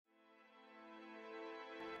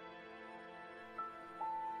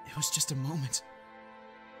It was just a moment.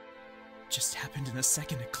 Just happened in a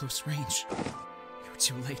second at close range. We were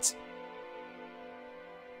too late.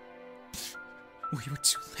 We were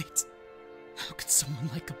too late. How could someone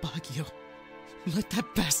like Abagio let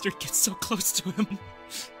that bastard get so close to him?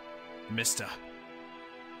 Mister,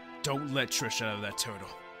 don't let Trish out of that turtle.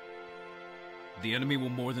 The enemy will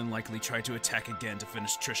more than likely try to attack again to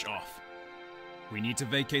finish Trish off. We need to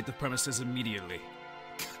vacate the premises immediately.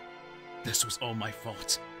 This was all my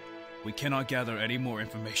fault. We cannot gather any more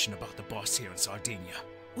information about the boss here in Sardinia.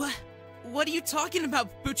 What are you talking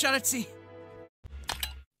about, Bucciarati?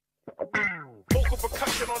 Vocal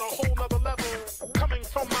percussion on a whole nother level, coming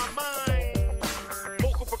from my mind.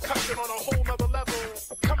 Vocal percussion on a whole nother level,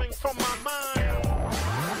 coming from my mind.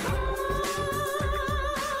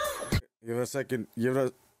 Give it a second. Give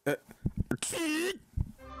it a...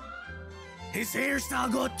 His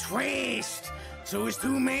hairstyle got traced, so it's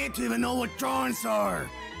too mad to even know what drawings are.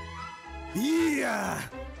 Yeah.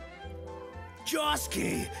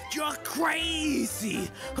 Josky, you're crazy.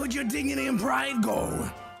 How'd your dignity and pride go?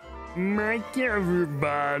 Make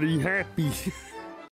everybody happy.